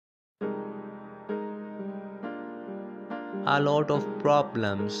a lot of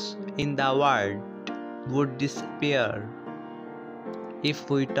problems in the world would disappear if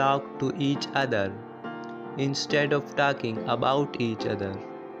we talk to each other instead of talking about each other.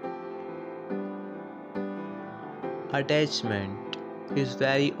 Attachment is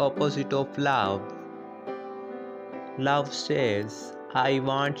very opposite of love. Love says, I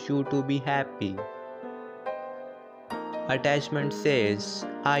want you to be happy. Attachment says,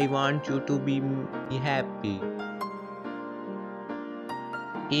 I want you to be happy.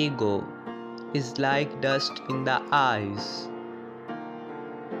 Ego is like dust in the eyes.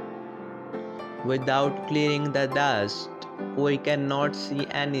 Without clearing the dust, we cannot see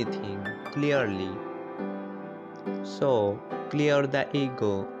anything clearly. So, clear the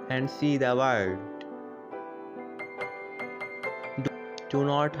ego and see the world. Do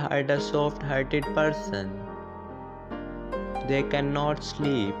not hurt a soft-hearted person. They cannot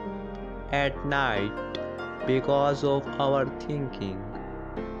sleep at night because of our thinking.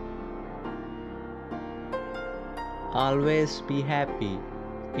 Always be happy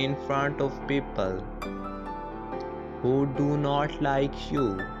in front of people who do not like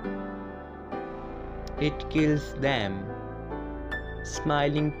you. It kills them.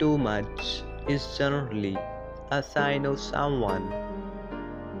 Smiling too much is generally a sign of someone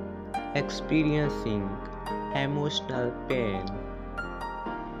experiencing emotional pain.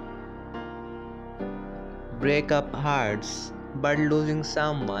 Breakup hurts, but losing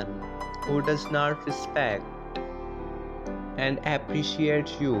someone who does not respect and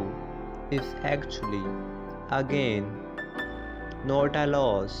appreciate you is actually, again, not a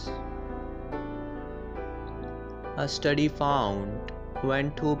loss. A study found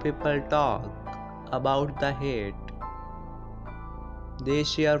when two people talk about the hate they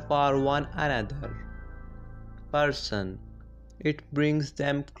share for one another person, it brings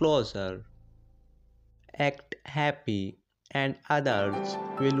them closer. Act happy and others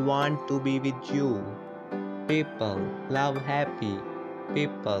will want to be with you. People love happy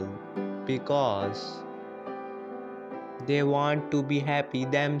people because they want to be happy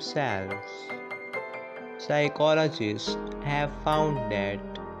themselves. Psychologists have found that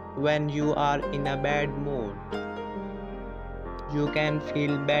when you are in a bad mood, you can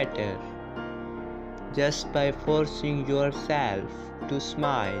feel better just by forcing yourself to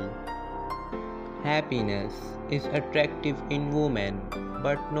smile. Happiness is attractive in women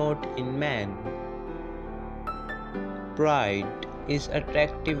but not in men. Pride is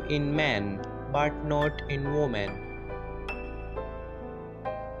attractive in men but not in women.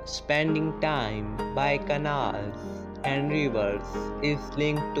 Spending time by canals and rivers is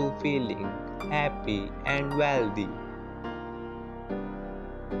linked to feeling happy and wealthy.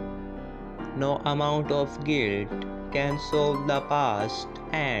 No amount of guilt can solve the past,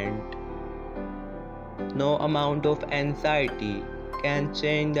 and no amount of anxiety can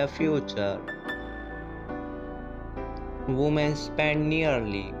change the future. Women spend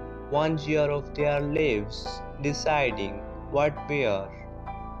nearly 1 year of their lives deciding what wear.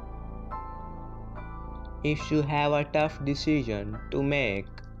 If you have a tough decision to make,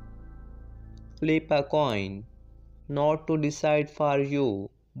 flip a coin, not to decide for you,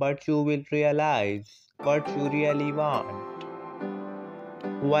 but you will realize what you really want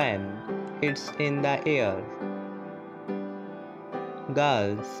when it's in the air.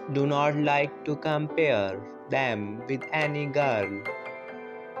 Girls do not like to compare them with any girl.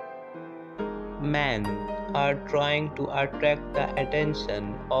 Men are trying to attract the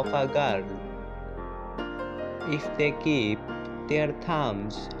attention of a girl. If they keep their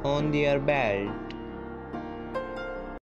thumbs on their belt